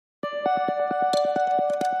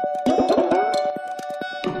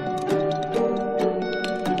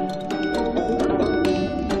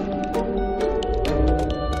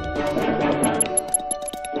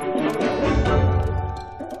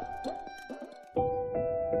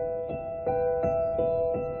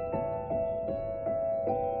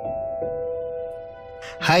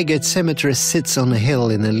Highgate Cemetery sits on a hill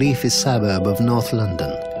in a leafy suburb of North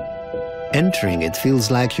London. Entering it feels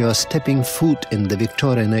like you are stepping foot in the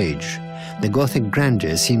Victorian age. The Gothic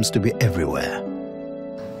grandeur seems to be everywhere.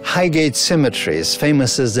 Highgate Cemetery is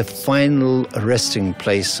famous as the final resting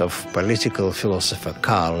place of political philosopher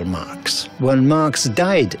Karl Marx. When Marx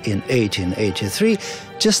died in 1883,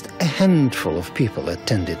 just a handful of people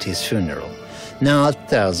attended his funeral. Now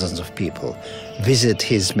thousands of people visit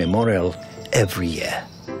his memorial every year.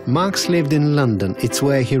 Marx lived in London. It's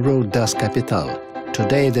where he wrote Das Kapital.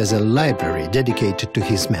 Today there's a library dedicated to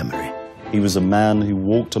his memory. He was a man who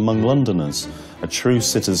walked among Londoners, a true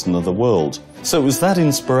citizen of the world. So it was that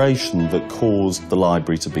inspiration that caused the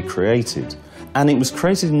library to be created. And it was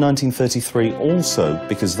created in 1933 also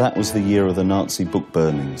because that was the year of the Nazi book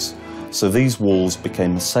burnings. So these walls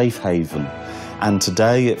became a safe haven. And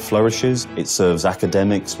today it flourishes. It serves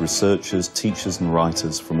academics, researchers, teachers and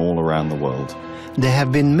writers from all around the world. There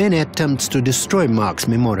have been many attempts to destroy Marx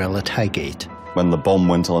Memorial at Highgate. When the bomb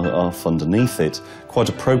went off underneath it, quite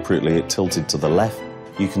appropriately it tilted to the left.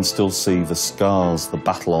 You can still see the scars, the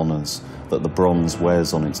battle honours that the bronze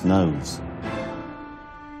wears on its nose.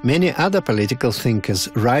 Many other political thinkers,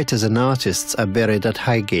 writers and artists are buried at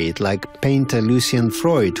Highgate, like painter Lucian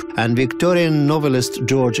Freud and Victorian novelist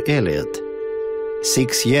George Eliot.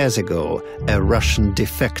 6 years ago, a Russian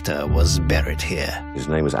defector was buried here. His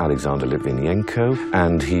name was Alexander Litvinenko,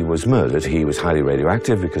 and he was murdered. He was highly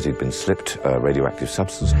radioactive because he'd been slipped a radioactive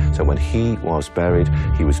substance. So when he was buried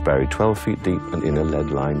 12 feet deep and in a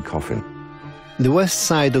lead-lined coffin. The west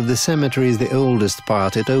side of the cemetery is the oldest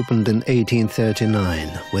part. It opened in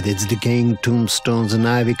 1839. With its decaying tombstones and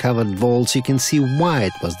ivy-covered vaults, you can see why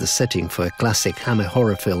it was the setting for a classic Hammer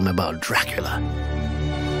horror film about Dracula.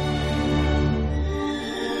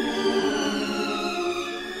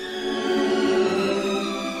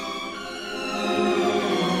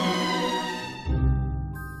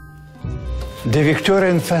 The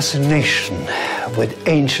Victorian fascination with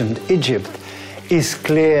ancient Egypt is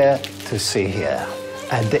clear to see here,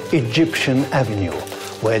 at the Egyptian Avenue,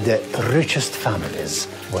 where the richest families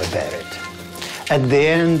were buried. At the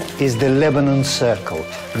end is the Lebanon Circle,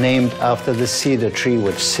 named after the cedar tree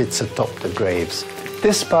which sits atop the graves.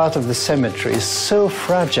 This part of the cemetery is so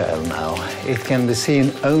fragile now, it can be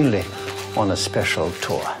seen only on a special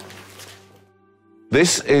tour.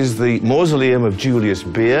 This is the mausoleum of Julius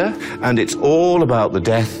Beer, and it's all about the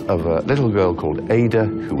death of a little girl called Ada,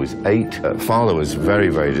 who was 8. Her father was very,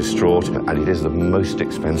 very distraught, and it is the most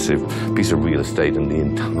expensive piece of real estate in the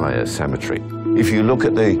entire cemetery. If you look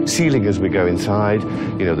at the ceiling as we go inside,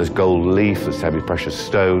 you know, there's gold leaf, there's semi-precious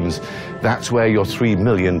stones. That's where your £3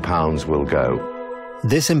 million will go.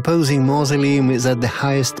 This imposing mausoleum is at the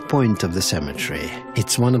highest point of the cemetery.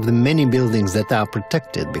 It's one of the many buildings that are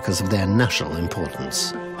protected because of their national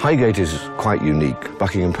importance. Highgate is quite unique.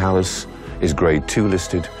 Buckingham Palace is Grade 2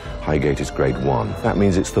 listed, Highgate is Grade 1. That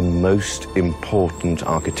means it's the most important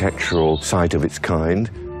architectural site of its kind.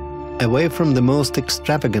 Away from the most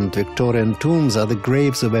extravagant Victorian tombs are the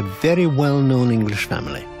graves of a very well-known English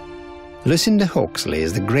family. Lucinda Hawksley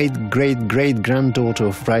is the great-great-great-granddaughter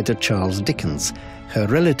of writer Charles Dickens. Her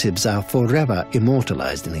relatives are forever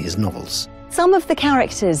immortalized in his novels. Some of the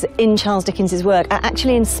characters in Charles Dickens's work are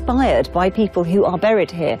actually inspired by people who are buried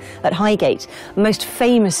here at Highgate. Most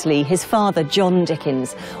famously, his father, John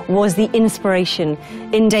Dickens, was the inspiration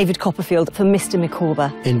in David Copperfield for Mr.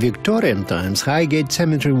 Micawber. In Victorian times, Highgate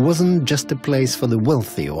Cemetery wasn't just a place for the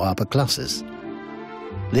wealthy or upper classes.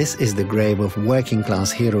 This is the grave of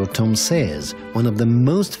working-class hero Tom Sayers, one of the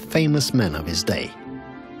most famous men of his day.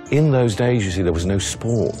 In those days, you see, there was no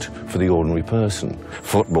sport for the ordinary person.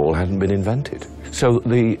 Football hadn't been invented. So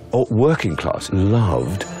the working class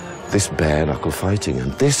loved this bare-knuckle fighting,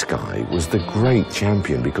 and this guy was the great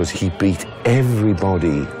champion because he beat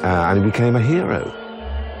everybody and he became a hero.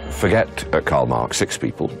 Forget Karl Marx, 6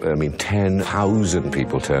 people. I mean, 10,000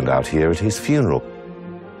 people turned out here at his funeral.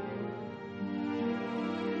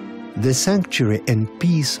 The sanctuary and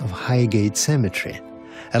peace of Highgate Cemetery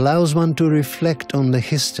allows one to reflect on the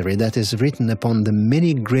history that is written upon the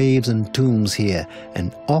many graves and tombs here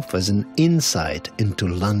and offers an insight into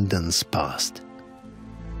London's past.